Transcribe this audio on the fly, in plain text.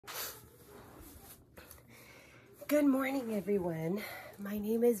Good morning, everyone. My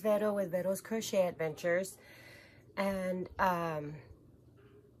name is Vero with Vero's Crochet Adventures, and I'm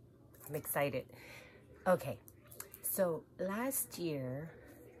excited. Okay, so last year,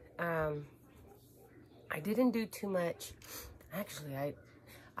 I didn't do too much. Actually,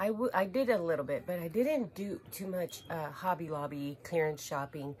 I did a little bit, but I didn't do too much Hobby Lobby clearance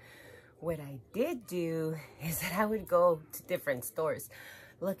shopping. What I did do is that I would go to different stores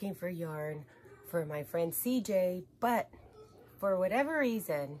looking for yarn for my friend CJ, but for whatever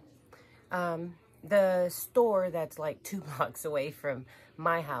reason, the store that's like 2 blocks away from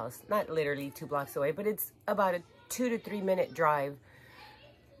my house, not literally 2 blocks away, but it's about a 2 to 3 minute drive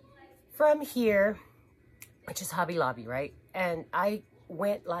from here, which is Hobby Lobby, right? And I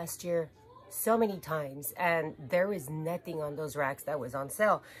went last year so many times, and there was nothing on those racks that was on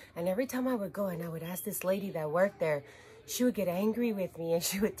sale. And every time I would go and I would ask this lady that worked there, she would get angry with me and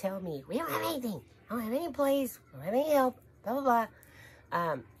she would tell me, we don't have anything. I don't have any place. We don't have any help. Blah, blah,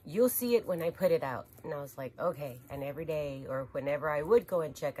 blah. You'll see it when I put it out. And I was like, okay. And every day or whenever I would go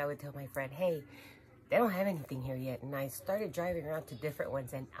and check, I would tell my friend, hey, they don't have anything here yet. And I started driving around to different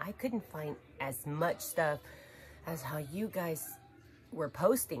ones, and I couldn't find as much stuff as how you guys were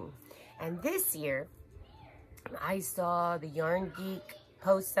posting. And this year, I saw the Yarn Geek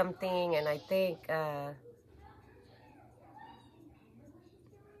post something, and I think,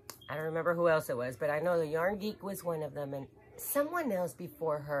 I don't remember who else it was, but I know the Yarn Geek was one of them, and someone else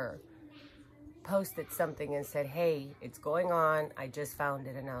before her posted something and said, hey, it's going on. I just found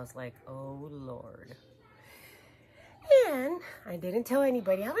it. And I was like, oh, Lord. And I didn't tell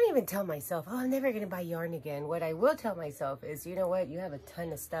anybody. I don't even tell myself, oh, I'm never going to buy yarn again. What I will tell myself is, you know what? You have a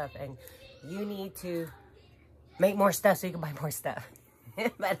ton of stuff, and you need to make more stuff so you can buy more stuff.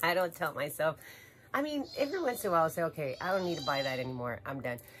 But I don't tell myself. I mean, every once in a while I'll say, okay, I don't need to buy that anymore. I'm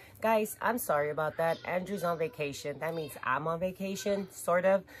done. Guys, I'm sorry about that. Andrew's on vacation. That means I'm on vacation, sort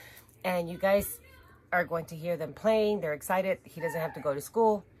of. And you guys are going to hear them playing. They're excited. He doesn't have to go to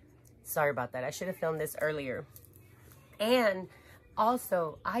school. Sorry about that. I should have filmed this earlier. And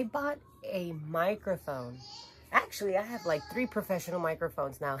also, I bought a microphone. Actually, I have like 3 professional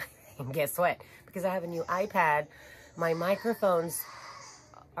microphones now. And guess what? Because I have a new iPad, my microphones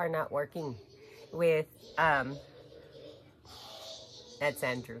are not working with, that's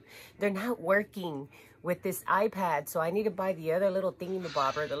Andrew. They're not working with this iPad, so I need to buy the other little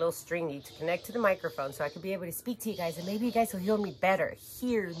thingy-mabobber, the little stringy, to connect to the microphone so I can be able to speak to you guys, and maybe you guys will hear me better.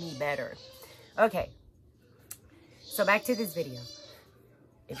 Okay, so back to this video.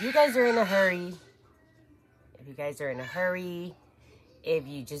 If you guys are in a hurry, if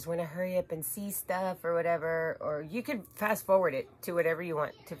you just want to hurry up and see stuff or whatever, or you could fast forward it to whatever you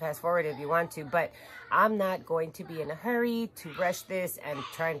want to fast forward if you want to, but I'm not going to be in a hurry to rush this and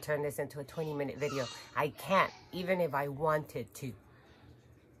try and turn this into a 20-minute video. I can't, even if I wanted to.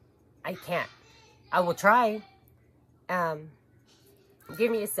 I can't. I will try.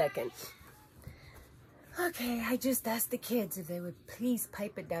 Give me a second. Okay, I just asked the kids if they would please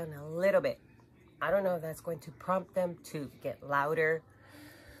pipe it down a little bit. I don't know if that's going to prompt them to get louder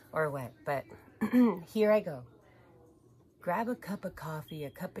or what, but here I go. Grab a cup of coffee, a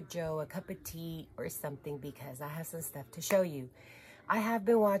cup of joe, a cup of tea, or something, because I have some stuff to show you. I have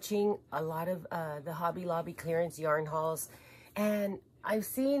been watching a lot of the Hobby Lobby clearance yarn hauls, and I've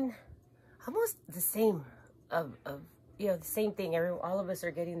seen almost the same the same thing. All of us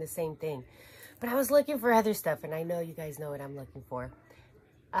are getting the same thing. But I was looking for other stuff, and I know you guys know what I'm looking for.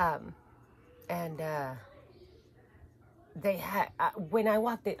 They had, when I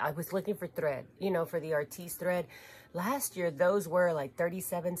walked in, I was looking for thread, for the artiste thread. Last year, those were like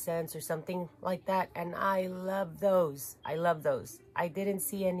 37 cents or something like that. And I love those. I didn't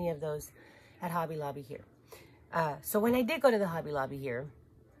see any of those at Hobby Lobby here. So when I did go to the Hobby Lobby here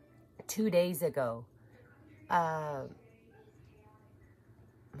 2 days ago,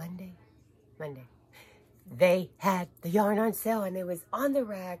 Monday, they had the yarn on sale, and it was on the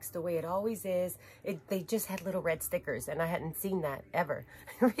racks the way it always is. They just had little red stickers, and I hadn't seen that ever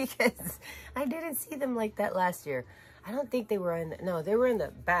because I didn't see them like that last year. I don't think they were in no, they were in the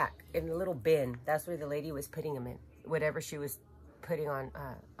back in the little bin. That's where the lady was putting them in, whatever she was putting on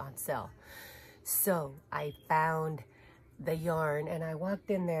sale. So I found the yarn, and I walked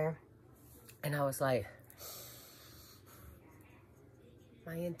in there, and I was like,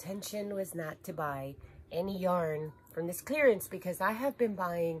 my intention was not to buy any yarn from this clearance, because I have been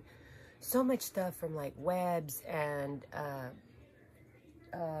buying so much stuff from like Webs and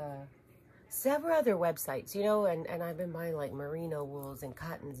several other websites, and I've been buying like merino wools and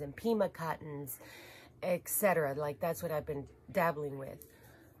cottons and Pima cottons, etc. Like that's what I've been dabbling with.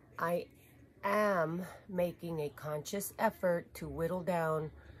 I am making a conscious effort to whittle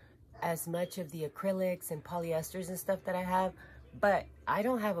down as much of the acrylics and polyesters and stuff that I have, but I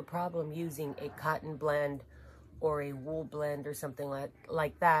don't have a problem using a cotton blend or a wool blend or something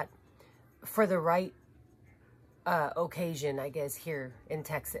like that for the right occasion, I guess, here in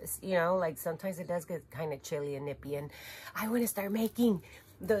Texas. You know, like sometimes it does get kind of chilly and nippy, and I want to start making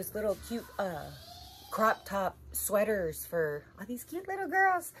those little cute crop top sweaters for all these cute little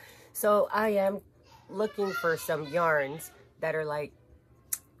girls. So I am looking for some yarns that are like,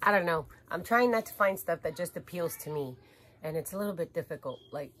 I don't know, I'm trying not to find stuff that just appeals to me, and it's a little bit difficult,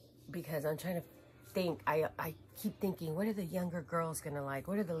 like, because I'm trying to think, I keep thinking, what are the younger girls gonna like?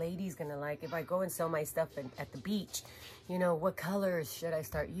 What are the ladies gonna like if I go and sell my stuff at the beach? You know, what colors should I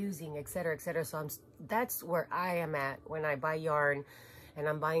start using, etc., etc. So that's where I am at when I buy yarn and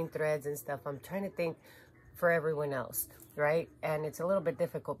I'm buying threads and stuff. I'm trying to think for everyone else, right? And it's a little bit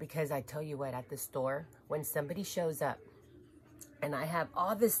difficult because I tell you what, at the store, when somebody shows up and I have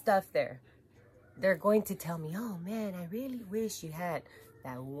all this stuff there, they're going to tell me, oh man, I really wish you had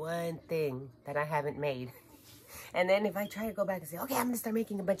that one thing that I haven't made. And then if I try to go back and say, okay, I'm gonna start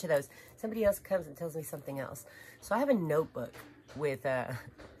making a bunch of those, somebody else comes and tells me something else. So I have a notebook with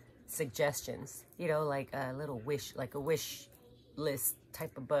suggestions, you know, like a little wish, like a wish list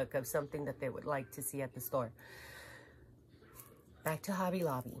type of book of something that they would like to see at the store. Back to Hobby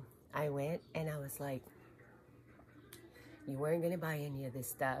Lobby. I went and I was like, you weren't gonna buy any of this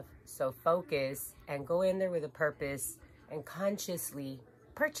stuff, so focus and go in there with a purpose and consciously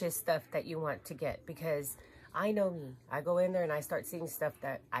purchase stuff that you want to get, because I know me. I go in there and I start seeing stuff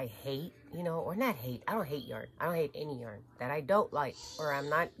that I hate, you know, or not hate. I don't hate yarn. I don't hate any yarn that I don't like or I'm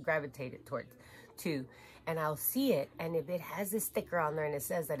not gravitated towards to. And I'll see it, and if it has this sticker on there and it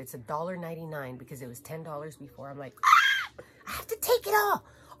says that it's $1.99 because it was $10 before, I'm like, ah, I have to take it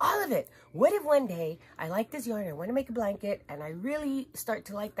all of it. What if one day I like this yarn, I want to make a blanket, and I really start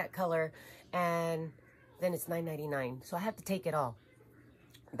to like that color, and then it's $9.99, so I have to take it all.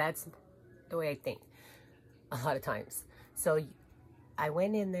 That's the way I think a lot of times. So I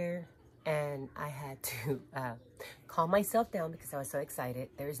went in there and I had to calm myself down because I was so excited.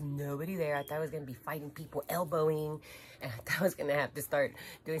 There's nobody there. I thought I was going to be fighting people, elbowing, and I thought I was going to have to start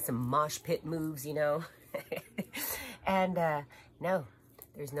doing some mosh pit moves, you know. And no,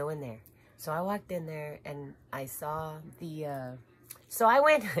 there's no one there. So I walked in there and I saw the, so I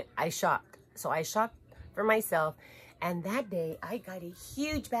went, I shopped. So I shopped for myself, and that day I got a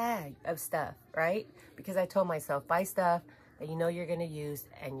huge bag of stuff, right? Because I told myself, buy stuff that you know you're going to use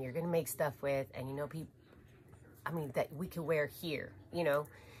and you're going to make stuff with, and you know, people, I mean, that we can wear here, you know,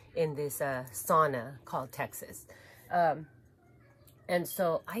 in this sauna called Texas. And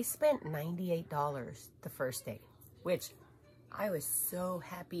so I spent $98 the first day, which I was so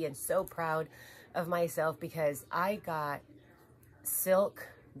happy and so proud of myself because I got silk,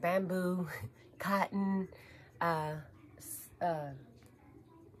 bamboo, cotton,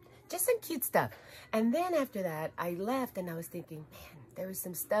 just some cute stuff. And then after that, I left and I was thinking, man, there was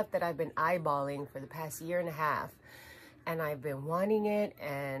some stuff that I've been eyeballing for the past year and a half, and I've been wanting it,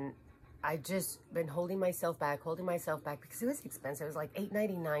 and I just been holding myself back because it was expensive. It was like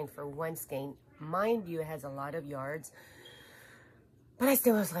 $8.99 for one skein. Mind you, it has a lot of yards, but I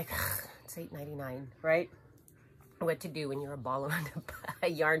still was like, ugh, it's $8.99, right? What to do when you're a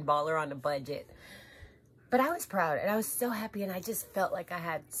yarn baller on a budget. But I was proud and I was so happy, and I just felt like I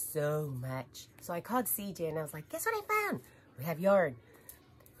had so much. So I called CJ and I was like, guess what I found? We have yarn.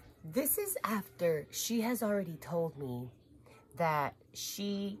 This is after she has already told me that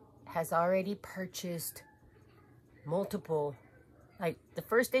she has already purchased multiple, like the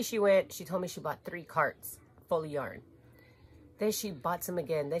first day she went, she told me she bought 3 carts full of yarn. Then she bought some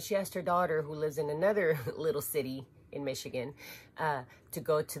again. Then she asked her daughter, who lives in another little city in Michigan, to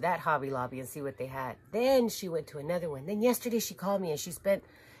go to that Hobby Lobby and see what they had. Then she went to another one. Then yesterday she called me and she spent,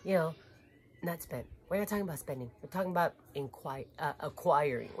 you know, not spent. We're not talking about spending. We're talking about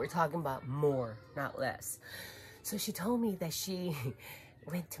acquiring. We're talking about more, not less. So she told me that she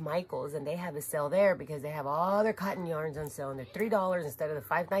went to Michael's and they have a sale there because they have all their cotton yarns on sale, and they're $3 instead of the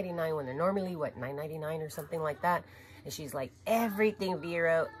 $5.99 when they're normally, what, $9.99 or something like that. And she's like, everything,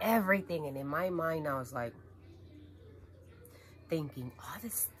 Vero, everything. And in my mind, I was like, thinking all the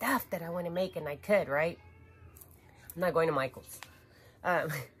stuff that I want to make, and I could, right? I'm not going to Michael's.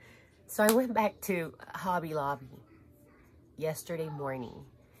 So I went back to Hobby Lobby yesterday morning.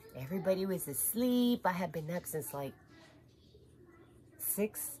 Everybody was asleep. I had been up since like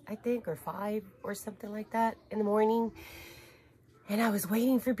 6, I think, or 5 or something like that in the morning. And I was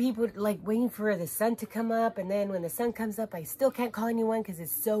waiting for people, like waiting for the sun to come up. And then when the sun comes up, I still can't call anyone because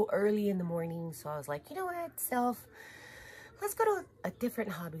it's so early in the morning. So I was like, you know what, self, let's go to a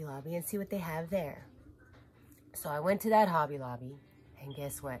different Hobby Lobby and see what they have there. So I went to that Hobby Lobby, and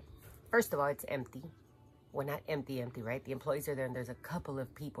guess what? First of all, it's empty. Well, not empty, right? The employees are there, and there's a couple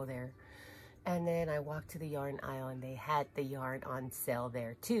of people there. And then I walked to the yarn aisle, and they had the yarn on sale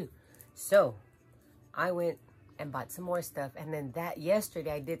there too. So I went and bought some more stuff. And then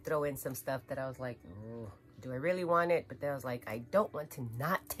yesterday, I did throw in some stuff that I was like, do I really want it? But then I was like, I don't want to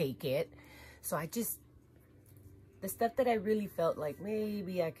not take it. So the stuff that I really felt like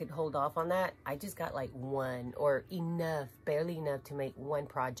maybe I could hold off on that, I just got like one, or enough, barely enough to make one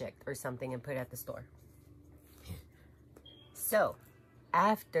project or something and put it at the store. So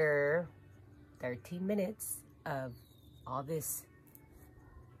after 13 minutes of all this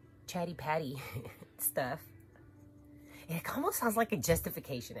chatty patty stuff, it almost sounds like a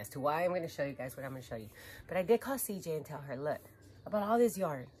justification as to why I'm going to show you guys what I'm going to show you. But I did call CJ and tell her, look, about all this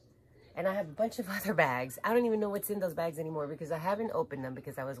yarn. And I have a bunch of other bags. I don't even know what's in those bags anymore because I haven't opened them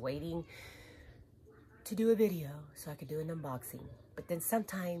because I was waiting to do a video so I could do an unboxing. But then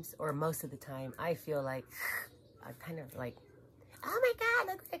sometimes, or most of the time, I feel like, I'm kind of like, oh my God,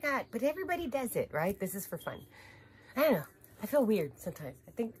 look what I got. But everybody does it, right? This is for fun. I don't know. I feel weird sometimes.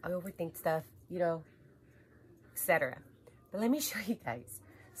 I think I overthink stuff, you know, etc. But let me show you guys.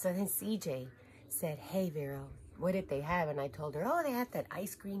 So then CJ said, hey, Vero, what did they have? And I told her, oh, they had that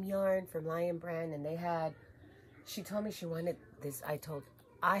ice cream yarn from Lion Brand. And they had, she told me she wanted this.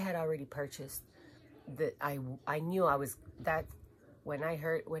 I had already purchased I knew I was, that when I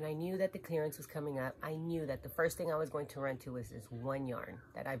knew that the clearance was coming up, I knew that the first thing I was going to run to was this one yarn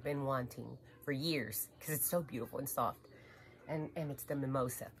that I've been wanting for years because it's so beautiful and soft. And it's the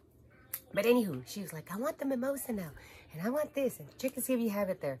Mimosa. But anywho, she was like, I want the Mimosa now. And I want this. And check and see if you have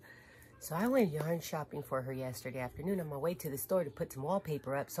it there. So I went yarn shopping for her yesterday afternoon on my way to the store to put some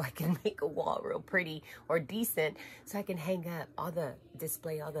wallpaper up so I can make a wall real pretty or decent so I can hang up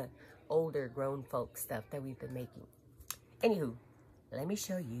display all the older grown folk stuff that we've been making. Anywho, let me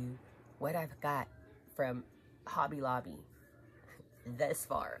show you what I've got from Hobby Lobby thus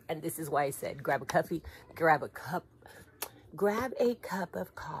far. And this is why I said grab a cup of coffee, grab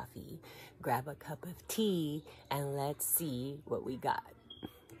a cup of tea, and let's see what we got.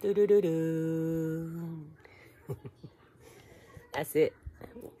 That's it.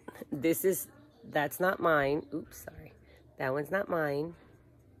 That's not mine. Oops, sorry. That one's not mine.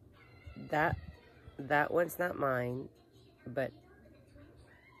 That one's not mine. But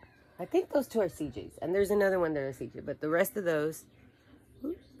I think those two are CJ's. And there's another one that are CJ. But the rest of those,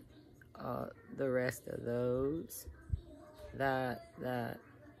 that,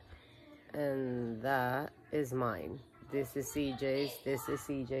 and that is mine. This is CJ's, this is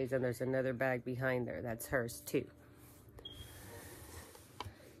CJ's, and there's another bag behind there. That's hers too.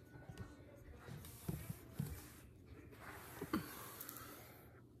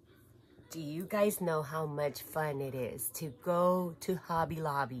 Do you guys know how much fun it is to go to Hobby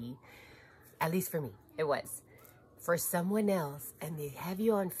Lobby? At least for me, it was. For someone else, and they have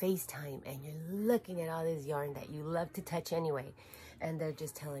you on FaceTime, and you're looking at all this yarn that you love to touch anyway, and they're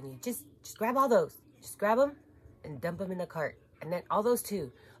just telling you, just grab all those. Just grab them and dump them in the cart. And then all those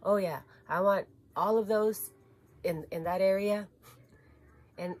too. Oh yeah, I want all of those in that area.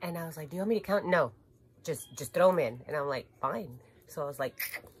 And I was like, do you want me to count? No, just throw them in. And I'm like, fine. So I was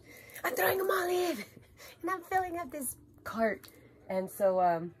like, I'm throwing them all in. And I'm filling up this cart. And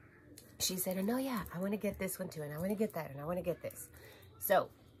so she said, oh no, yeah, I want to get this one too. And I want to get that. And I want to get this. So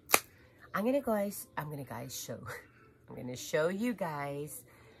I'm going to show you guys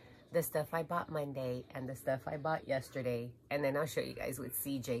the stuff I bought Monday and the stuff I bought yesterday. And then I'll show you guys what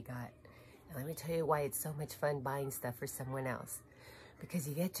CJ got. And let me tell you why it's so much fun buying stuff for someone else. Because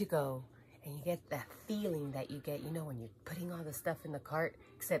you get to go and you get that feeling that you get, you know, when you're putting all the stuff in the cart,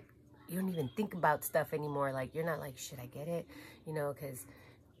 except you don't even think about stuff anymore. Like, you're not like, should I get it? You know, because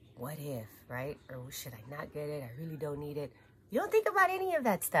what if, right? Or should I not get it? I really don't need it. You don't think about any of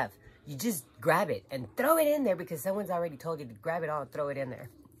that stuff. You just grab it and throw it in there because someone's already told you to grab it all and throw it in there.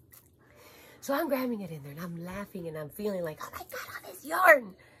 So I'm grabbing it in there and I'm laughing and I'm feeling like, oh my God, all this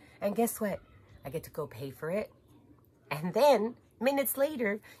yarn. And guess what? I get to go pay for it. And then minutes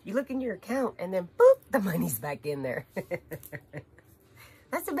later, you look in your account and then boop, the money's back in there.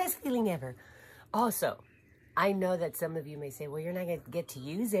 That's the best feeling ever. Also, I know that some of you may say, well, you're not going to get to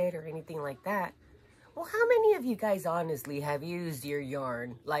use it or anything like that. Well, how many of you guys honestly have used your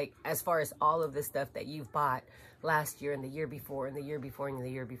yarn? Like, as far as all of the stuff that you've bought last year and the year before and the year before and the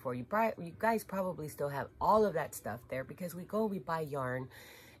year before. You guys probably still have all of that stuff there because we buy yarn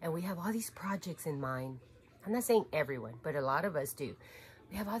and we have all these projects in mind. I'm not saying everyone, but a lot of us do.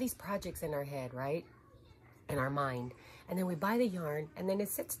 We have all these projects in our head, right? In our mind. And then we buy the yarn and then it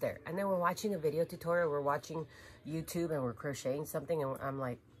sits there. And then we're watching a video tutorial, we're watching YouTube and we're crocheting something and I'm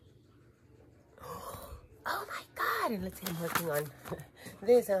like, oh my God, and let's say I'm working on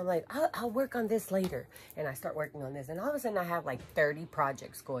this, and I'm like, I'll work on this later. And I start working on this, and all of a sudden I have like 30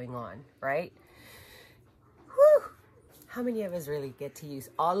 projects going on, right? Whew! How many of us really get to use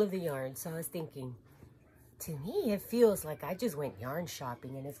all of the yarn? So I was thinking, to me, it feels like I just went yarn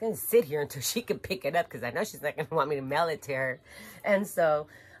shopping, and it's going to sit here until she can pick it up, because I know she's not going to want me to mail it to her. And so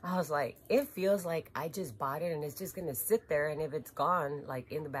I was like, it feels like I just bought it and it's just going to sit there. And if it's gone,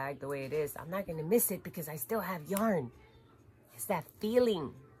 like in the bag the way it is, I'm not going to miss it because I still have yarn. It's that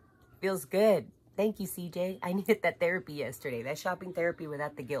feeling. Feels good. Thank you, CJ. I needed that therapy yesterday. That shopping therapy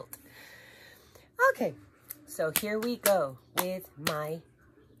without the guilt. Okay, so here we go with my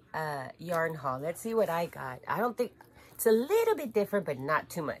yarn haul. Let's see what I got. I don't think, it's a little bit different, but not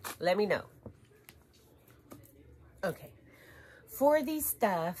too much. Let me know. Okay. For the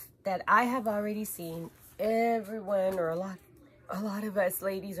stuff that I have already seen everyone or a lot of us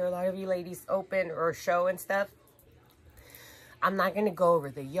ladies or a lot of you ladies open or show and stuff, I'm not going to go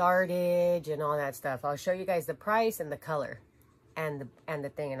over the yardage and all that stuff. I'll show you guys the price and the color and the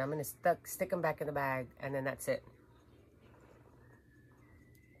thing, and I'm going to stick them back in the bag, and then that's it.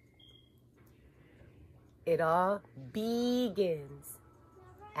 It all begins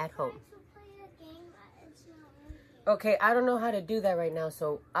at home. Okay, I don't know how to do that right now,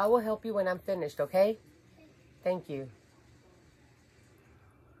 so I will help you when I'm finished, okay? Thank you.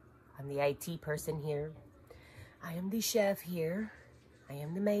 I'm the IT person here. I am the chef here. I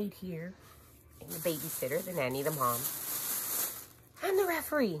am the maid here. I'm the babysitter, the nanny, the mom. I'm the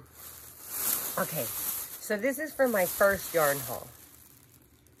referee. Okay, so this is for my first yarn haul.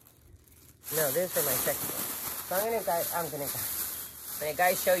 No, this is for my second one. So I'm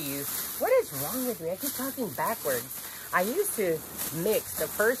gonna show you what is wrong with me. I keep talking backwards. I used to mix the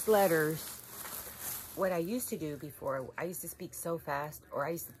first letters. What I used to do before, I used to speak so fast, or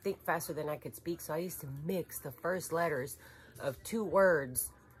I used to think faster than I could speak. So I used to mix the first letters of two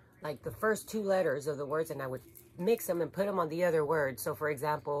words, like the first two letters of the words, and I would mix them and put them on the other words. So for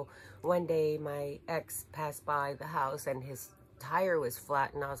example, one day my ex passed by the house and his tire was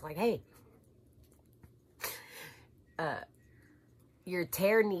flat, and I was like, hey, your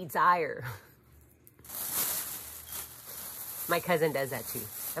tear needs ire. My cousin does that too.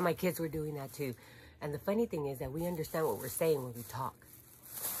 And my kids were doing that too. And the funny thing is that we understand what we're saying when we talk.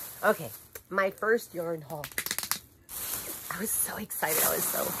 Okay, my first yarn haul. I was so excited. I was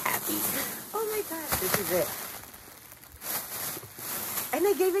so happy. Oh my gosh, this is it. And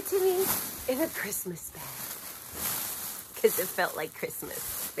they gave it to me in a Christmas bag. Because it felt like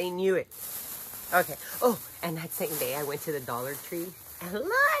Christmas. They knew it. Okay. Oh, and that same day I went to the Dollar Tree. And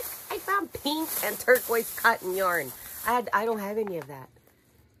look, I found pink and turquoise cotton yarn. I don't have any of that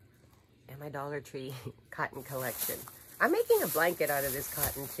in my Dollar Tree cotton collection. I'm making a blanket out of this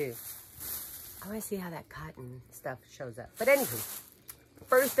cotton too. I want to see how that cotton stuff shows up. But anywho,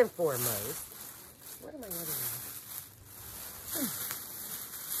 first and foremost, what am I letting in?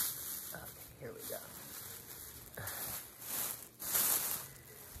 Okay, here we go.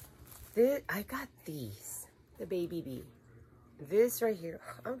 I got these, the baby bee. This right here,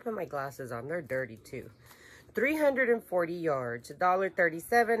 I'm gonna put my glasses on. They're dirty too. 340 yards,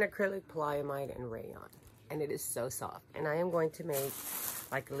 $1.37, acrylic, polyamide, and rayon. And it is so soft. And I am going to make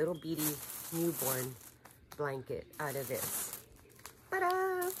like a little beady newborn blanket out of this.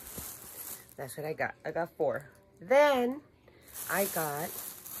 Ta-da! That's what I got. I got 4. Then I got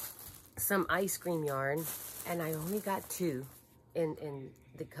some ice cream yarn, and I only got 2 in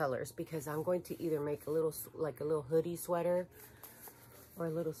the colors because I'm going to either make a little, like a little hoodie sweater, or a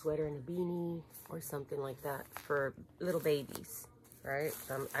little sweater and a beanie, or something like that for little babies, right?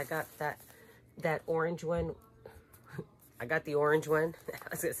 So I got that orange one. I got the orange one. I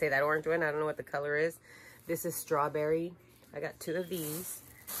was gonna say that orange one. I don't know what the color is. This is strawberry. I got 2 of these.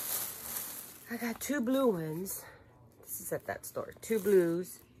 I got 2 blue ones. This is at that store. 2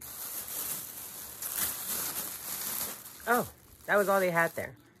 blues. Oh, that was all they had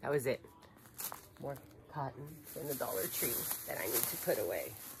there. That was it. More cotton in the Dollar Tree that I need to put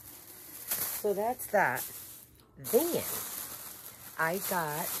away. So that's that. Then I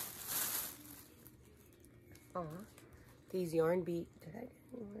got these yarn bead. Did I get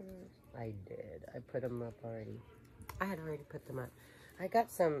any more of those? I did. I put them up already. I had already put them up. I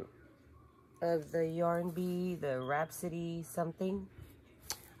got some of the Yarn Bee, the Rhapsody something.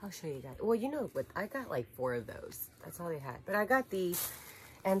 I'll show you guys. Well, you know what? I got like 4 of those. That's all they had. But I got these,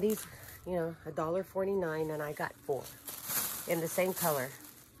 and these, you know, $1.49, and I got 4 in the same color.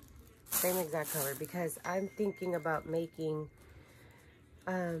 Same exact color, because I'm thinking about making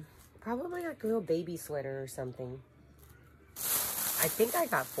probably like a little baby sweater or something. I think I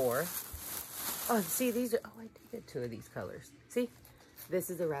got 4. Oh, see, these are, oh, I did get 2 of these colors. See,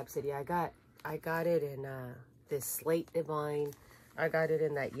 this is the Rhapsody. I got it in this Slate Divine. I got it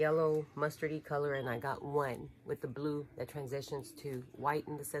in that yellow mustardy color, and I got 1 with the blue that transitions to white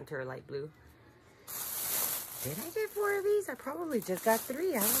in the center, or light blue. Did I get 4 of these? I probably just got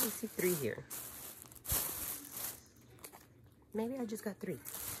 3. I only see 3 here. Maybe I just got 3.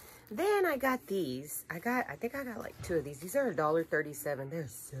 Then I got these. I think I got like 2 of these. These are $1.37. They're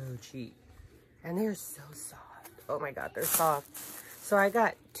so cheap. And they're so soft. Oh my God, they're soft. So I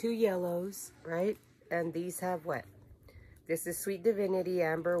got 2 yellows, right? And these have what? This is Sweet Divinity,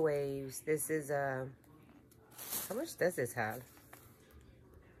 Amber Waves. This is, how much does this have?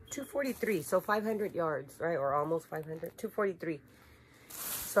 243, so 500 yards, right? Or almost 500, 243.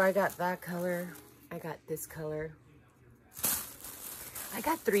 So I got that color. I got this color. I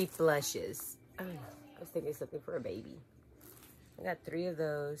got 3 blushes. I don't know. I was thinking something for a baby. I got 3 of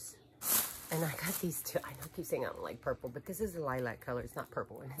those. And I got these 2. I know I keep saying I don't like purple, but this is a lilac color. It's not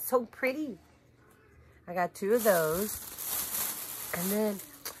purple, and it's so pretty. I got 2 of those. And then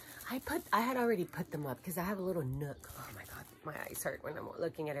I had already put them up because I have a little nook. Oh my God, my eyes hurt when I'm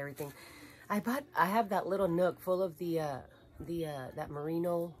looking at everything. I have that little nook full of that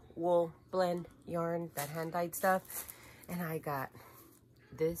merino wool blend yarn, that hand dyed stuff. And I got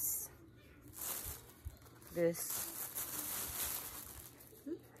this. These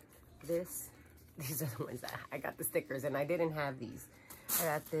are the ones that I got the stickers, and I didn't have these. I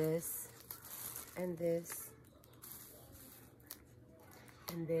got this and this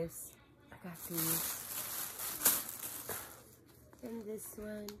and this. I got these and this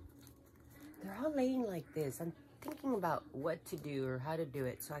one. They're all laying like this. I'm thinking about what to do or how to do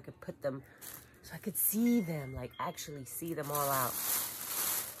it so I could put them, so I could see them, like actually see them all out.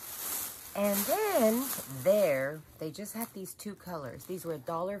 And then there, they just had these 2 colors. These were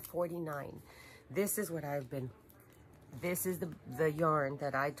 $1.49. This is what this is the yarn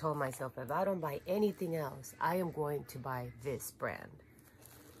that I told myself, if I don't buy anything else, I am going to buy this brand,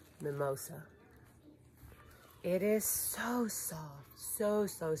 Mimosa. It is so soft, so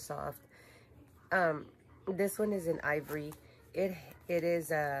soft. This one is in ivory. It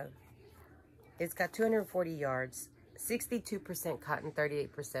is it's got 240 yards, 62% cotton,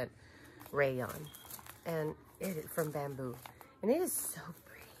 38% rayon, and it is from bamboo, and it is so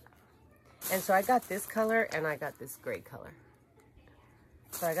pretty. And so I got this color, and I got this gray color.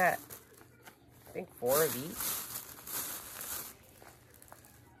 So I got, I think, 4 of each.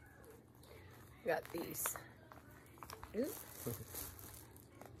 Got these. Ooh.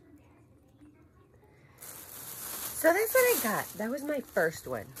 So that's what I got. That was my first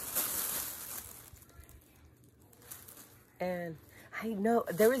one. And I know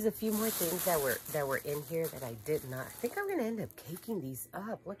there was a few more things that were in here that I did not. I think I'm gonna end up caking these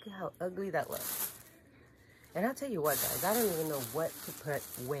up. Look at how ugly that looks. And I'll tell you what, guys, I don't even know what to put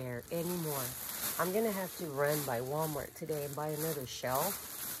where anymore. I'm gonna have to run by Walmart today and buy another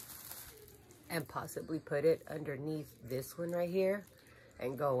shelf and possibly put it underneath this one right here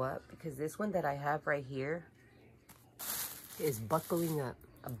and go up, because this one that I have right here is buckling up.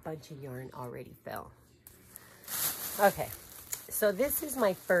 A bunch of yarn already fell. Okay. So this is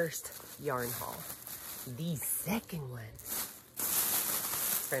my first yarn haul. The second one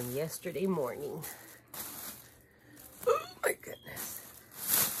from yesterday morning. Oh my goodness.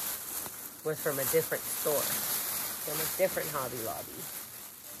 Was from a different store. From a different Hobby Lobby.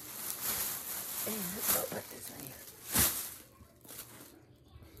 And let's go put this right here.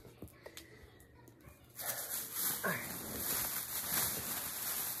 Alright.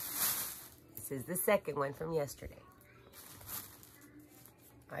 This is the second one from yesterday.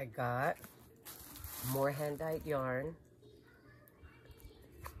 I got more hand-dyed yarn.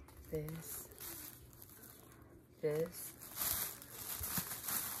 This.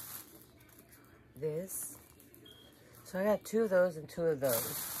 So I got 2 of those and 2 of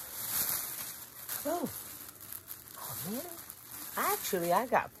those. Oh man. Actually, I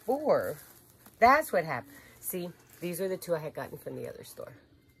got 4. That's what happened. See, these are the 2 I had gotten from the other store.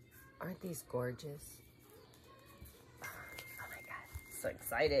 Aren't these gorgeous? So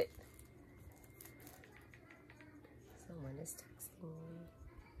excited. Someone is texting me.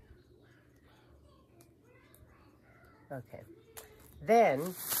 Okay.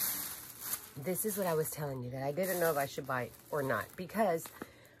 Then, this is what I was telling you, that I didn't know if I should buy it or not, because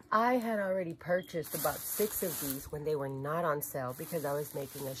I had already purchased about 6 of these when they were not on sale, because I was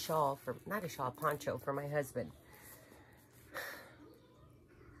making a shawl for, not a shawl, poncho for my husband.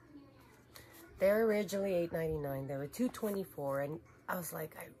 They're originally $8.99. They were $2.24, and I was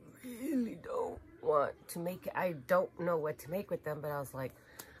like, I really don't want to make it. I don't know what to make with them, but I was like,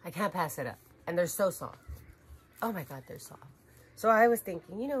 I can't pass it up. And they're so soft. Oh my God, they're soft. So I was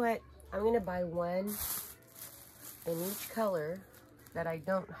thinking, you know what? I'm going to buy one in each color that I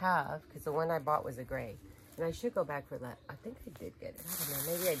don't have, because the one I bought was a gray. And I should go back for that. I think I did get it. I don't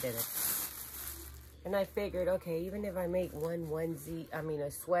know. Maybe I didn't. And I figured, okay, even if I make one onesie, I mean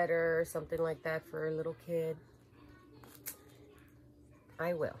a sweater or something like that for a little kid,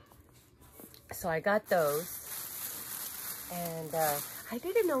 I will. So I got those. And I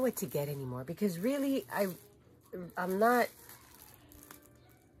didn't know what to get anymore, because really, I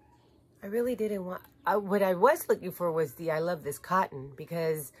really didn't want, what I was looking for was I love this cotton,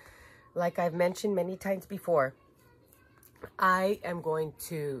 because like I've mentioned many times before, I am going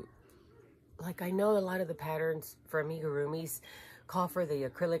to, like, I know a lot of the patterns for amigurumis call for the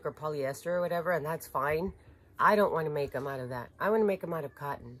acrylic or polyester or whatever, and that's fine. I don't want to make them out of that. I want to make them out of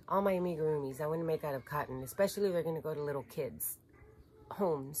cotton. All my amigurumis, I want to make out of cotton, especially if they're going to go to little kids'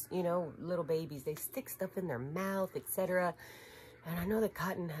 homes, you know, little babies. They stick stuff in their mouth, etc. And I know that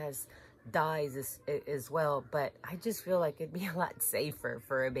cotton has dyes as well, but I just feel like it'd be a lot safer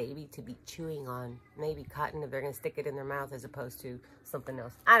for a baby to be chewing on maybe cotton if they're going to stick it in their mouth as opposed to something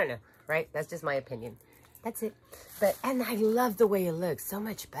else. I don't know, right? That's just my opinion. That's it. But, and I love the way it looks. So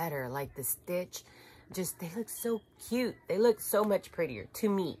much better. Like the stitch, just, they look so cute. They look so much prettier to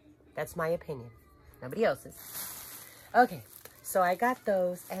me. That's my opinion. Nobody else's. Okay, so I got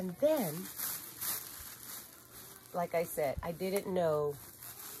those. And then, like I said, I didn't know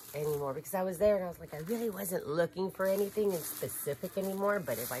anymore, because I was there and I was like, I really wasn't looking for anything in specific anymore,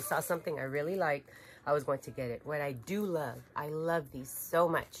 but if I saw something I really liked, I was going to get it. What I do love, I love these so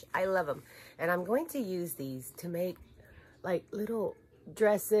much. I love them. And I'm going to use these to make like little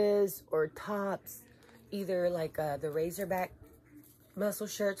dresses or tops, either like the Razorback muscle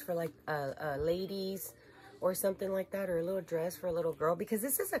shirts for like ladies or something like that, or a little dress for a little girl, because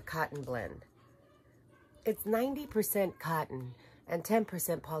this is a cotton blend. It's 90% cotton and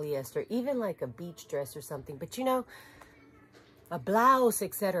 10% polyester, even like a beach dress or something. But you know, a blouse,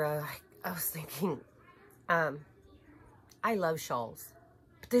 etc. I was thinking, I love shawls.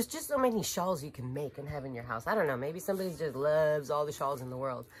 But there's just so many shawls you can make and have in your house. I don't know, maybe somebody just loves all the shawls in the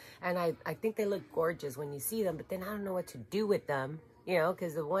world. And I think they look gorgeous when you see them, but then I don't know what to do with them, you know,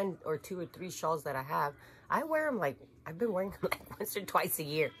 because the 1 or 2 or 3 shawls that I have, I wear them like, I've been wearing them like once or twice a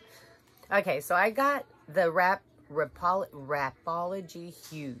year. Okay, so I got the Rapology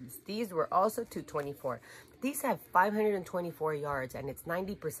Hues. These were also $2.24. These have 524 yards and it's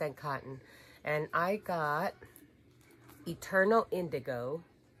 90% cotton. And I got Eternal Indigo.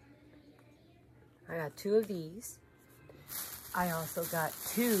 I got 2 of these. I also got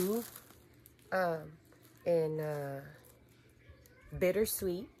 2 in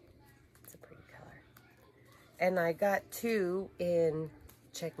Bittersweet. It's a pretty color. And I got 2 in,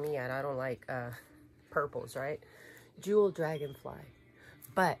 check me out, I don't like purples, right? Jewel Dragonfly.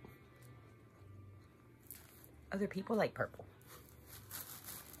 But other people like purple.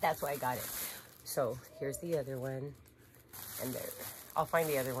 That's why I got it. So here's the other one. And there, I'll find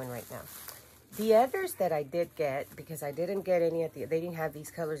the other one right now. The others that I did get, because I didn't get any at the, they didn't have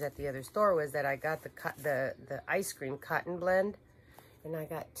these colors at the other store, was that I got the ice cream cotton blend. And I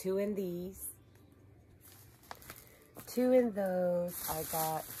got 2 in these. 2 in those. I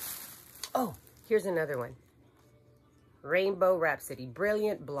got, oh, here's another one. Rainbow Rhapsody,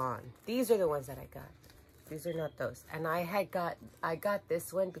 Brilliant Blonde. These are the ones that I got. These are not those. And I got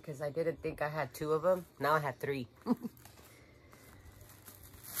this one because I didn't think I had 2 of them. Now I have 3.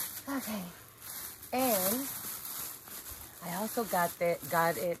 Okay. And I also got it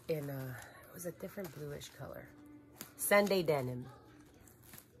in a, it was a different bluish color. Sunday Denim.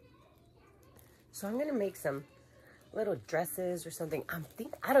 So I'm gonna make some little dresses or something.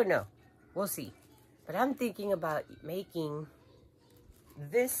 I don't know. We'll see. But I'm thinking about making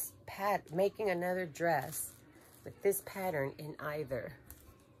this making another dress with this pattern in either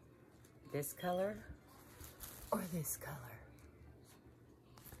this color or this color.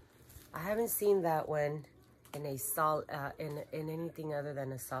 I haven't seen that one in a in anything other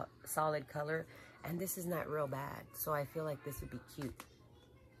than a solid color, and this is not real bad, so I feel like this would be cute.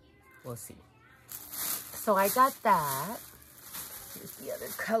 We'll see. So I got that. Here's the other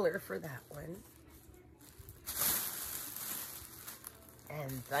color for that one.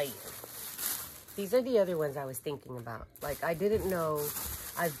 And then, these are the other ones I was thinking about. Like, I didn't know,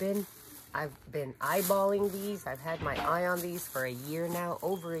 I've been eyeballing these. I've had my eye on these for a year now,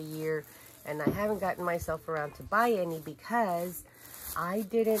 over a year. And I haven't gotten myself around to buy any because I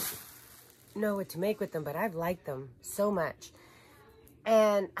didn't know what to make with them, but I've liked them so much.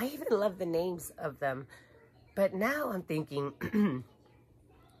 And I even love the names of them. But now I'm thinking,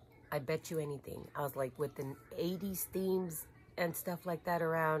 I bet you anything. I was like, with the 80s themes and stuff like that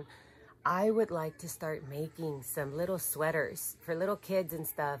around, I would like to start making some little sweaters for little kids and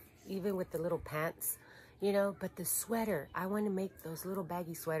stuff, even with the little pants, you know. But the sweater, I want to make those little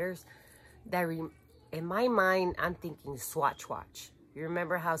baggy sweaters that, in my mind, I'm thinking Swatch Watch. You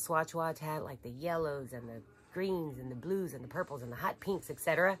remember how Swatch Watch had like the yellows and the greens and the blues and the purples and the hot pinks,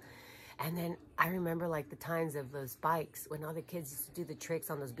 etc. And then I remember like the times of those bikes when all the kids used to do the tricks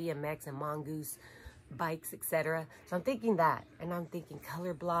on those BMX and mongoose bikes, etc. So I'm thinking that, and I'm thinking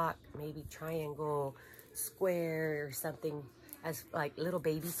color block, maybe triangle, square, or something as like little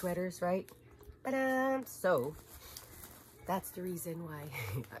baby sweaters, right? But so that's the reason why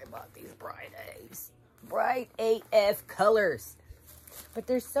I bought these bright AF colors. But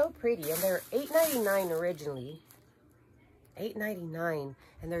they're so pretty, and they're $8.99 originally. $8.99,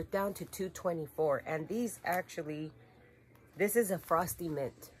 and they're down to $2.24. And these actually, this is a frosty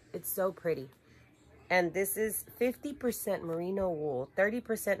mint. It's so pretty. And this is 50% merino wool,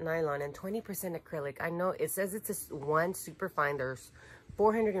 30% nylon, and 20% acrylic. I know it says it's one super fine. There's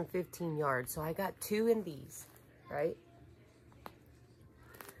 415 yards. So I got 2 in these, right?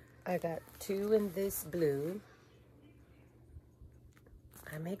 I got 2 in this blue.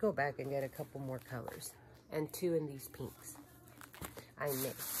 I may go back and get a couple more colors. And 2 in these pinks. I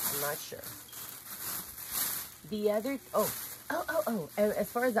may. I'm not sure. The other... Oh. And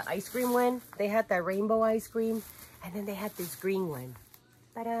as far as the ice cream one, they had that rainbow ice cream. And then they had this green one.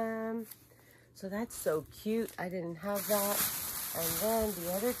 So that's so cute. I didn't have that. And then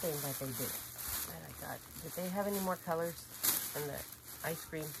the other thing that they did, that I got, did they have any more colors in the ice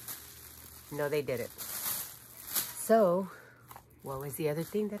cream? No, they didn't. So... what was the other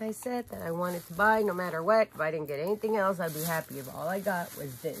thing that I said that I wanted to buy no matter what? If I didn't get anything else, I'd be happy if all I got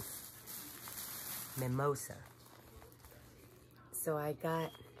was this. Mimosa. So I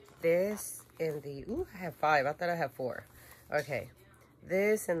got this in the... ooh, I have 5. I thought I had 4. Okay.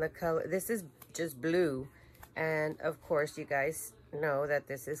 This in the color... this is just blue. And, of course, you guys know that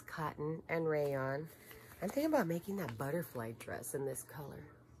this is cotton and rayon. I'm thinking about making that butterfly dress in this color.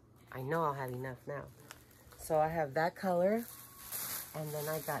 I know I'll have enough now. So I have that color. And then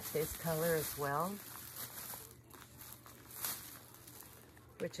I got this color as well,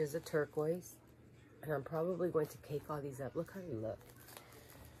 which is a turquoise. And I'm probably going to cake all these up. Look how they look.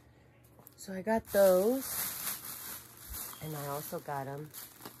 So I got those. And I also got them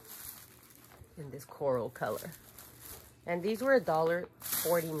in this coral color. And these were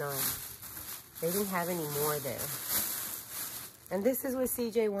 $1.49. They didn't have any more there. And this is what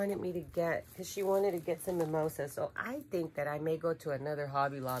CJ wanted me to get, because she wanted to get some mimosa. So I think that I may go to another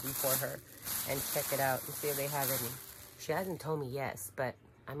Hobby Lobby for her and check it out and see if they have any. She hasn't told me yes, but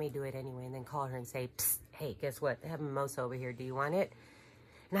I may do it anyway and then call her and say, psst, hey, guess what? They have mimosa over here. Do you want it?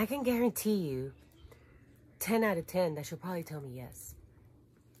 And I can guarantee you 10 out of 10 that she'll probably tell me yes.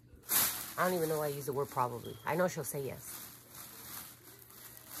 I don't even know why I use the word probably. I know she'll say yes.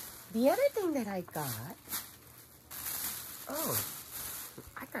 The other thing that I got... oh,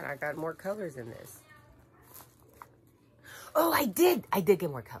 I thought I got more colors in this. Oh, I did. I did get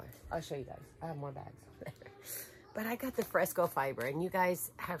more colors. I'll show you guys. I have more bags. But I got the Fresco fiber, and you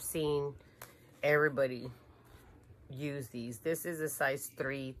guys have seen everybody use these. This is a size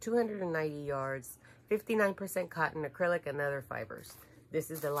 3, 290 yards, 59% cotton, acrylic, and other fibers.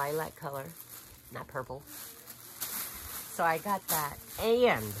 This is the lilac color, not purple. So I got that.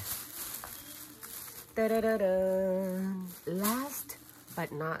 And... last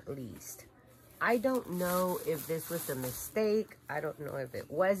but not least, I don't know if this was a mistake. I don't know if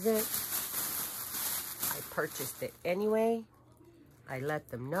it wasn't. I purchased it anyway. I let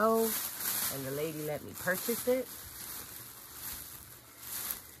them know, and the lady let me purchase it.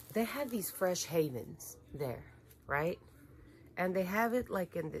 They have these Fresh Havens there, right? And they have it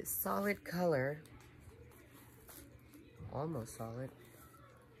like in this solid color. Almost solid.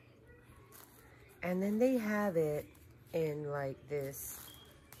 And then they have it in like this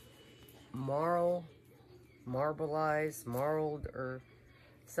marbleized, marbled, or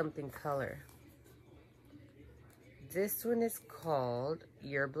something color. This one is called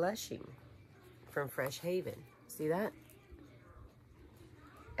You're Blushing from Fresh Haven. See that?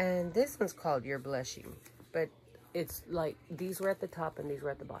 And this one's called You're Blushing. But It's like these were at the top and these were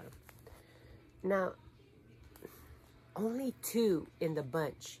at the bottom. Now, only 2 in the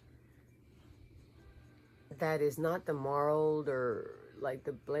bunch that is not the marled or like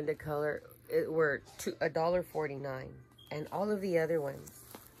the blended color, it were $1.49. And all of the other ones,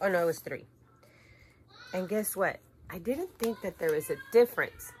 oh no, it was 3. And guess what? I didn't think that there was a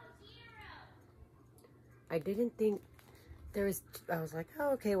difference. I didn't think there was, I was like,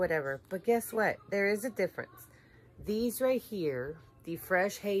 oh, okay, whatever. But guess what? There is a difference. These right here, the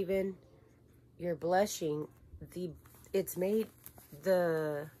Fresh Haven, You're Blushing, it's made with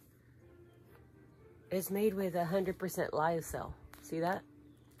 100% lyocell. See that?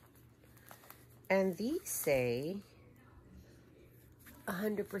 And these say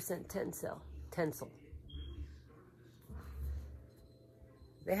 100% tencel.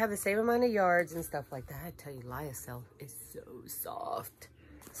 They have the same amount of yards and stuff like that. I tell you, lyocell is so soft.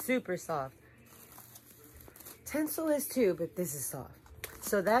 Super soft. Tencel is too, but this is soft.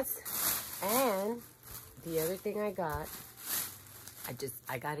 So that's, and the other thing I got,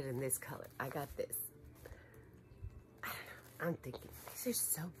 I got it in this color. I got this. I don't know. I'm thinking, these are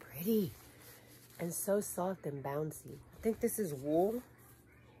so pretty and so soft and bouncy. I think this is wool.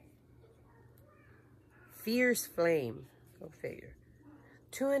 Fierce Flame. Go figure.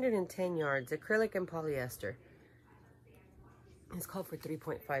 210 yards, acrylic and polyester. It's called for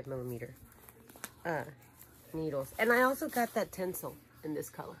 3.5 millimeter needles. And I also got that tencel in this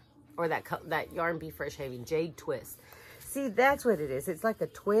color, or that Yarn Bee Fresh Haven Jade Twist. See, that's what it is. It's like a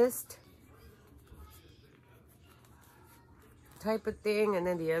twist type of thing, and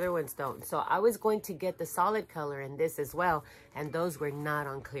then the other ones don't. So I was going to get the solid color in this as well, and those were not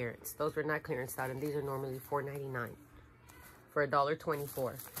on clearance. Those were not clearance out, and these are normally $4.99 for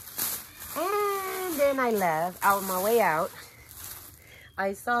 $1.24. And then I left, on my way out,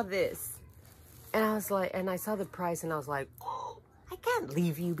 I saw this, and I was like, and I saw the price, and I was like, oh, I can't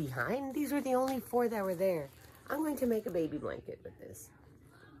leave you behind. These were the only 4 that were there. I'm going to make a baby blanket with this.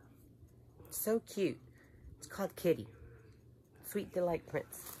 So cute. It's called Kitty. Sweet Delight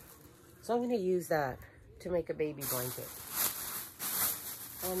Prince. So I'm going to use that to make a baby blanket.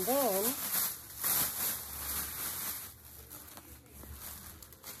 And then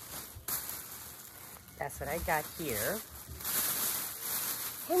that's what I got here.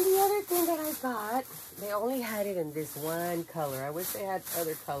 And the other thing that I got, they only had it in this one color. I wish they had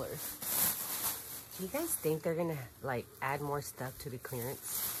other colors. Do you guys think they're gonna like add more stuff to the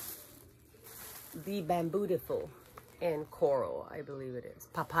clearance? The Bambootiful and Coral, I believe it is.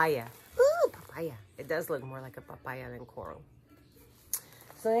 Papaya. Ooh, papaya. It does look more like a papaya than coral.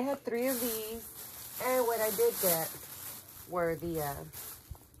 So they had 3 of these. And what I did get were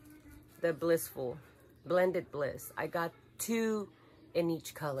the Blissful, Blended Bliss. I got 2 in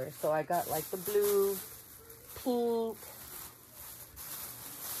each color. So I got like the blue, pink,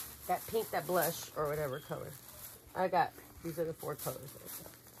 that pink, that blush, or whatever color. I got, these are the 4 colors that I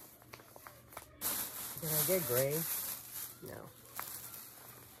got. Did I get gray? No.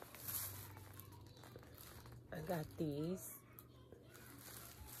 I got these.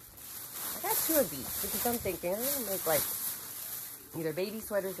 I got 2 of these because I'm thinking I'm gonna make like either baby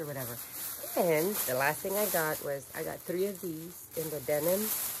sweaters or whatever. And the last thing I got was, I got 3 of these in the denim,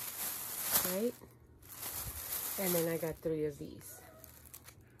 right? And then I got 3 of these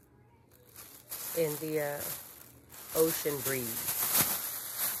in the Ocean Breeze.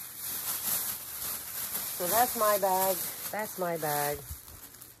 So that's my bag. That's my bag.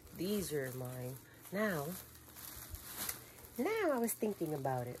 These are mine. Now I was thinking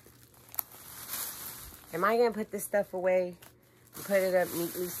about it. Am I going to put this stuff away and put it up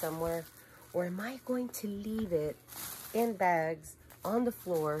neatly somewhere? Or am I going to leave it in bags on the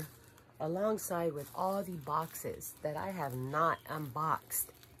floor alongside with all the boxes that I have not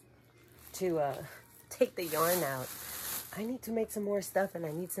unboxed to take the yarn out? I need to make some more stuff, and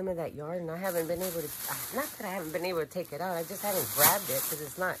I need some of that yarn, and I haven't been able to, not that I haven't been able to take it out, I just haven't grabbed it because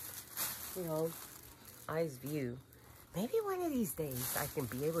it's not, you know, eyes view. Maybe one of these days I can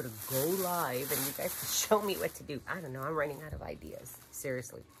be able to go live and you guys can show me what to do. I don't know, I'm running out of ideas,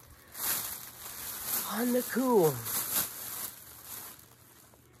 seriously. On the cool.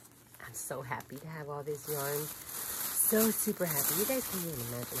 I'm so happy to have all this yarn. So super happy. You guys can't even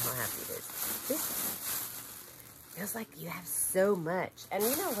imagine how happy it is. This feels like you have so much. And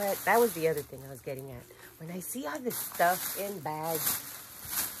you know what? That was the other thing I was getting at. When I see all this stuff in bags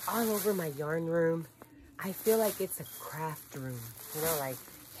all over my yarn room, I feel like it's a craft room. You know, like,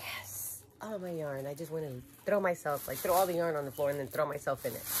 yes, all my yarn. I just want to throw myself, like throw all the yarn on the floor and then throw myself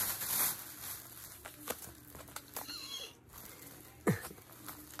in it.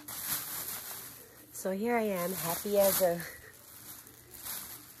 So here I am, happy as a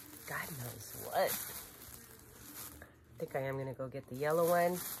God knows what. I think I am gonna go get the yellow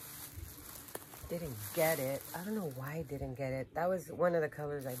one. Didn't get it. I don't know why I didn't get it. That was one of the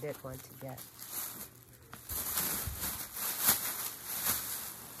colors I did want to get.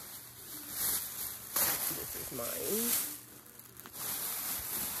 This is mine.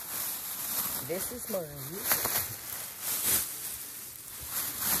 This is mine.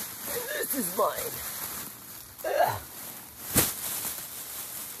 And this is mine. Ugh.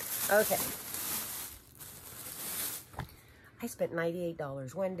 Okay. I spent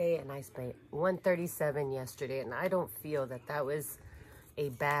 $98 one day and I spent $137 yesterday, and I don't feel that that was a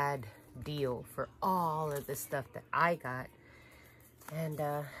bad deal for all of the stuff that I got. And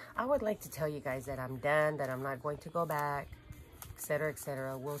I would like to tell you guys that I'm done, that I'm not going to go back, etc.,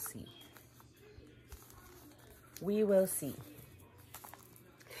 etc. We'll see. We will see.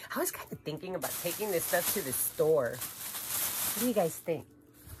 I was kind of thinking about taking this stuff to the store. What do you guys think?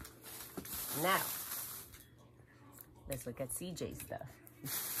 Now, let's look at CJ's stuff.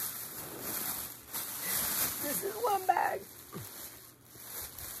 This is one bag.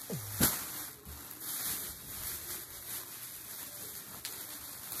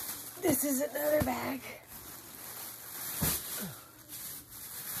 This is another bag.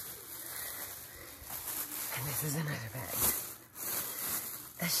 And this is another bag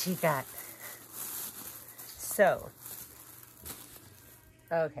that she got. So,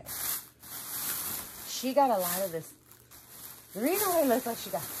 okay. She got a lot of this. The reason why it looks like she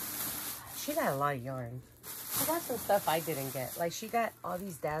got a lot of yarn. She got some stuff I didn't get. Like, she got all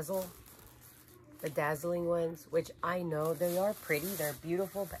these the dazzling ones, which I know they are pretty, they're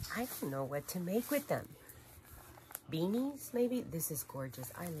beautiful, but I don't know what to make with them. Beanies, maybe? This is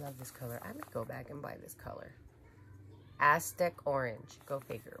gorgeous. I love this color. I would go back and buy this color. Aztec orange. Go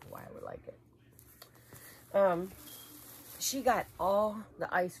figure why I would like it. She got all the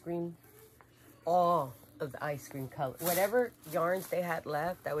ice cream, all of the ice cream color. Whatever yarns they had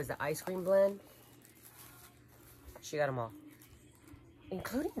left, that was the ice cream blend. She got them all.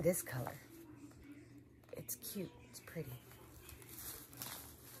 Including this color. It's cute. It's pretty.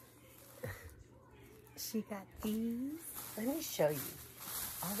 She got these. Let me show you.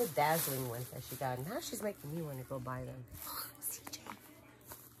 All the dazzling ones that she got. Now she's making me want to go buy them. CJ.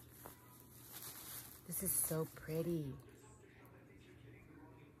 This is so pretty.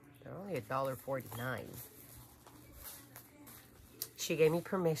 They're only $1.49. She gave me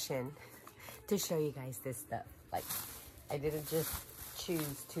permission to show you guys this stuff. Like, I didn't just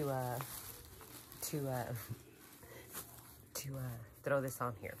choose to throw this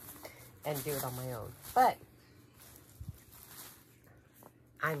on here and do it on my own. But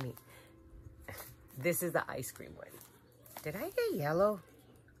I mean, this is the ice cream one. Did I get yellow?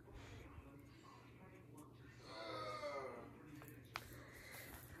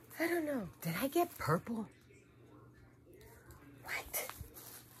 I don't know. Did I get purple? What?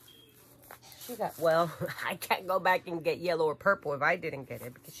 She got, well, I can't go back and get yellow or purple if I didn't get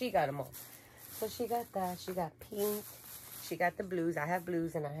it, because she got them all. So she got that. She got pink. She got the blues. I have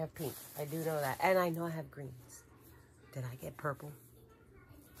blues and I have pink. I do know that. And I know I have greens. Did I get purple?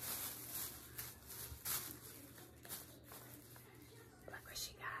 Look what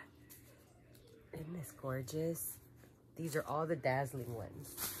she got. Isn't this gorgeous? These are all the dazzling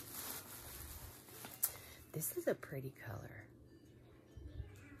ones. This is a pretty color.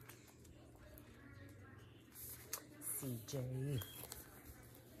 CJ.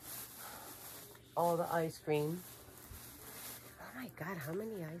 All the ice cream. Oh my God, how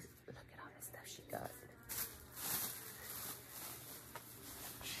many ice... Look at all the stuff she got.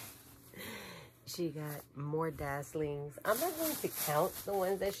 She got more dazzlings. I'm not going to count the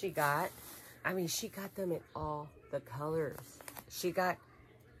ones that she got. I mean, she got them in all the colors. She got...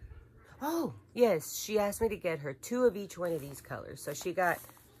 Oh, yes, she asked me to get her 2 of each one of these colors. So she got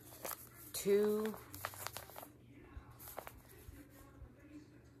 2...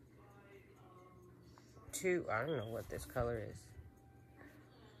 I don't know what this color is.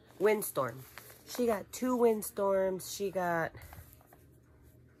 Windstorm. She got 2 windstorms. She got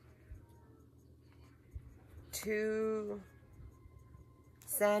 2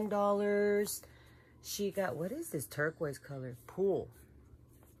 sand dollars. She got, what is this turquoise color? Pool.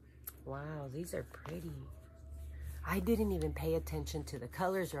 Wow, these are pretty. I didn't even pay attention to the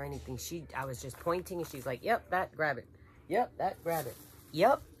colors or anything. I was just pointing and she's like, yep, that, grab it. Yep, that, grab it.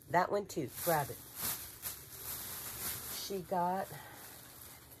 Yep, that one too, grab it. She got,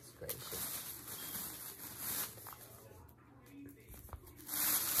 goodness gracious.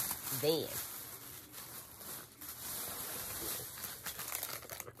 Then,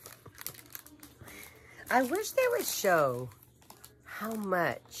 I wish they would show how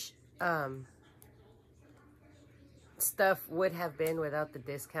much stuff would have been without the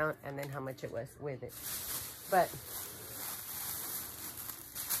discount and then how much it was with it. But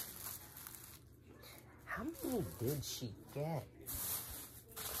how many did she get?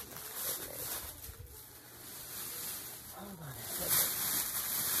 Hold on a second.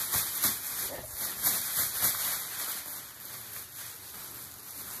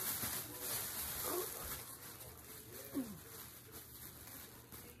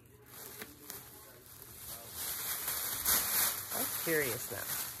 I'm curious now.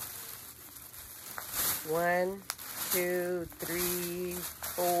 1, 2, 3,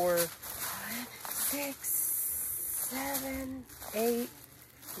 4, 6, 7, 8,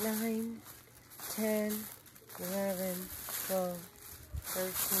 9, 10, 11, 12,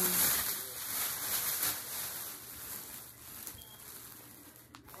 13,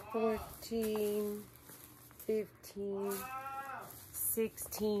 14, 15,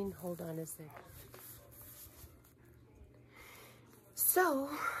 16. Hold on a second. So,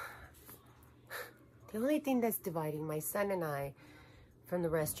 the only thing that's dividing my son and I from the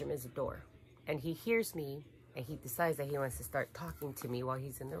restroom is a door. And he hears me, and he decides that he wants to start talking to me while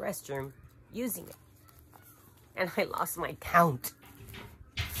he's in the restroom using it. And I lost my count.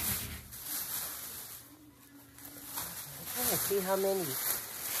 I'm trying to see how many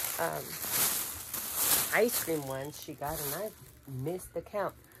ice cream ones she got, and I missed the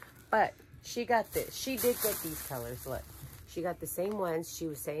count. But she got this. She did get these colors, look. She got the same ones. She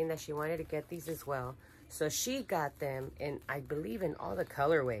was saying that she wanted to get these as well. So she got them in, I believe, in all the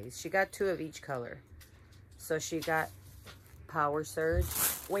colorways. She got 2 of each color. So she got Power Surge.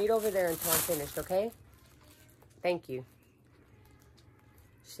 Wait over there until I'm finished, okay? Thank you.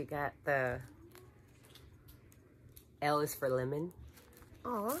 She got the L is for lemon.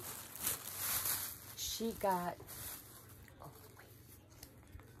 Aw. She got...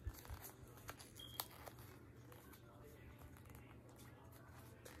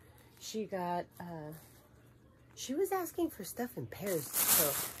 She got, she was asking for stuff in pairs. So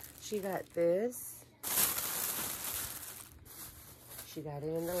she got this. She got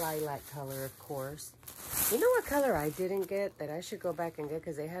it in the lilac color, of course. You know what color I didn't get that I should go back and get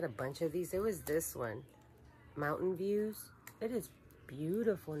because they had a bunch of these? It was this one, Mountain Views. It is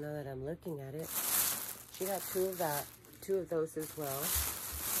beautiful now that I'm looking at it. She got 2 of that, 2 of those as well.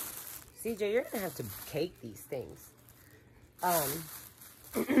 CJ, you're gonna have to cake these things.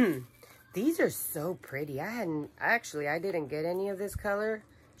 These are so pretty. I didn't get any of this color.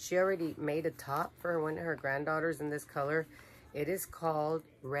 She already made a top for one of her granddaughters in this color. It is called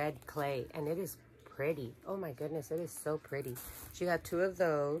Red Clay, and it is pretty. Oh my goodness, it is so pretty. She got 2 of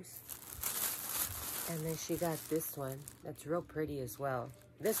those. And then she got this one. That's real pretty as well.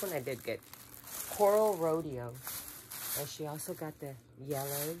 This one I did get. Coral Rodeo. And she also got the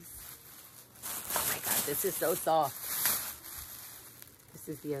yellows. Oh my god, this is so soft. This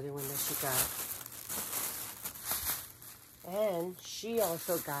is the other one that she got. And she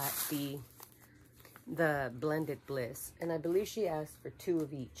also got the Blended Bliss. And I believe she asked for 2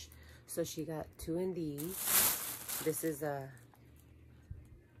 of each. So she got 2 in these. This is a...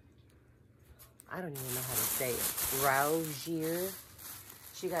 I don't even know how to say it. Rougier.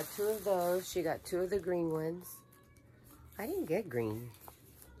 She got 2 of those. She got 2 of the green ones. I didn't get green.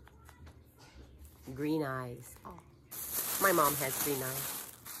 Green eyes. Oh. My mom has green eyes.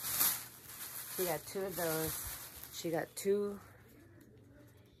 She got 2 of those. She got 2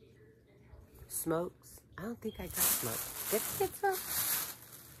 smokes. I don't think I got smoke. Did I get smoke?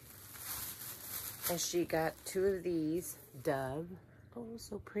 And she got 2 of these. Dove. Oh,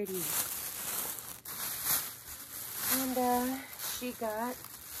 so pretty. And she got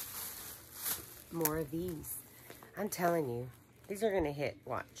more of these. I'm telling you, these are going to hit.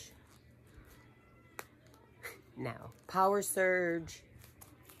 Watch. Now, Power Surge.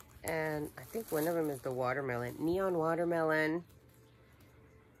 And I think one of them is the watermelon. Neon watermelon.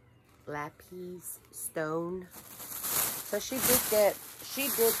 Lapis stone. So she did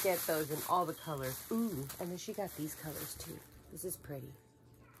get those in all the colors. Ooh, and then she got these colors too. This is pretty.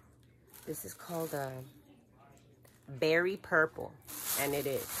 This is called berry purple, and it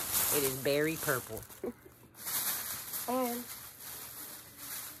is berry purple. And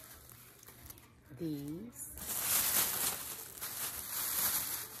these.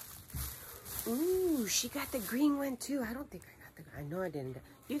 Ooh, she got the green one too. I don't think I got the... I know I didn't.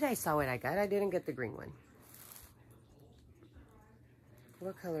 You guys saw what I got. I didn't get the green one.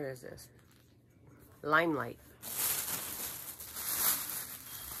 What color is this? Limelight.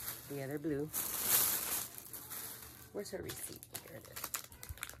 The other blue. Where's her receipt? Here it is.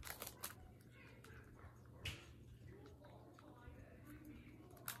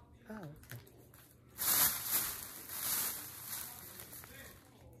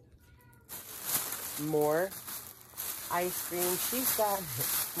 more ice cream. She's got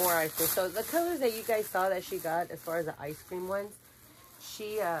more ice cream. So the colors that you guys saw that she got as far as the ice cream ones,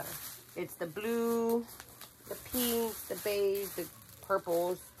 it's the blue, the pink, the beige, the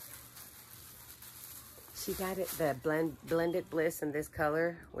purples. She got it, the blended bliss in this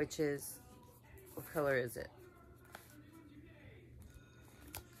color, which is, what color is it?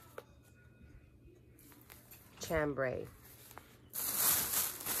 Chambray.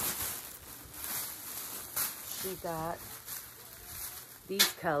 She got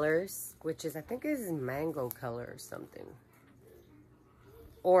these colors, which is, I think this is mango color or something.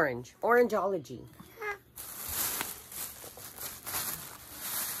 Orange. Orangeology.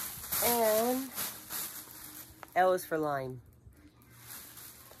 And L is for lime.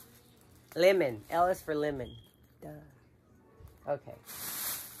 Lemon. L is for lemon. Duh. Okay.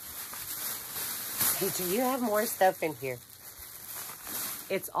 Do you have more stuff in here?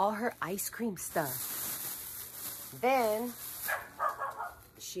 It's all her ice cream stuff. Then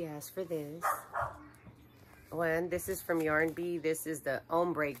she asked for this one. This is from Yarn Bee. This is the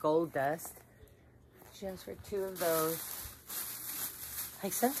ombre gold dust. She asked for 2 of those.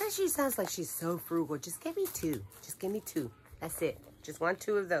 Like, sometimes she sounds like she's so frugal. Just give me 2. Just give me 2. That's it. Just want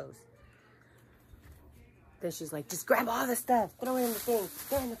 2 of those. Then she's like, just grab all the stuff. Throw it in the thing.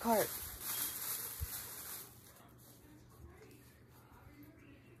 Get in the cart.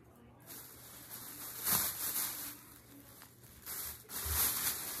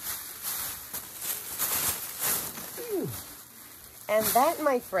 And that,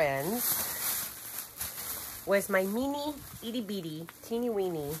 my friends, was my mini, itty bitty, teeny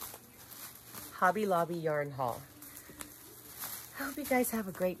weeny Hobby Lobby yarn haul. I hope you guys have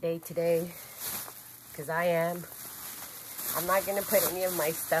a great day today, because I am. I'm not going to put any of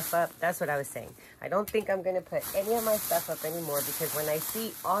my stuff up. That's what I was saying. I don't think I'm going to put any of my stuff up anymore, because when I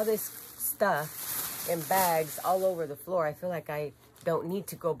see all this stuff in bags all over the floor, I feel like I don't need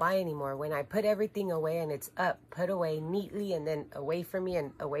to go buy anymore. When I put everything away and it's up, put away neatly, and then away from me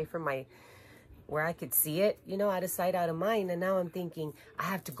and away from my, where I could see it, you know, out of sight, out of mind. And now I'm thinking I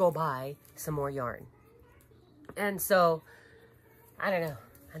have to go buy some more yarn. And so, I don't know.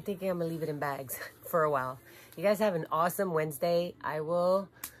 I'm thinking I'm gonna leave it in bags for a while. You guys have an awesome Wednesday. I will,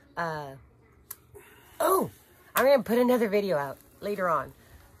 I'm gonna put another video out later on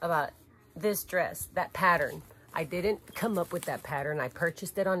about this dress, that pattern. I didn't come up with that pattern. I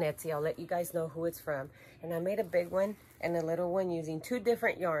purchased it on Etsy. I'll let you guys know who it's from. And I made a big one and a little one using 2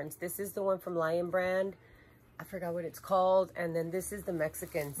 different yarns. This is the one from Lion Brand. I forgot what it's called. And then this is the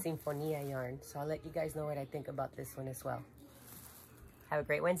Mexican Sinfonia yarn. So I'll let you guys know what I think about this one as well. Have a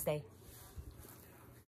great Wednesday.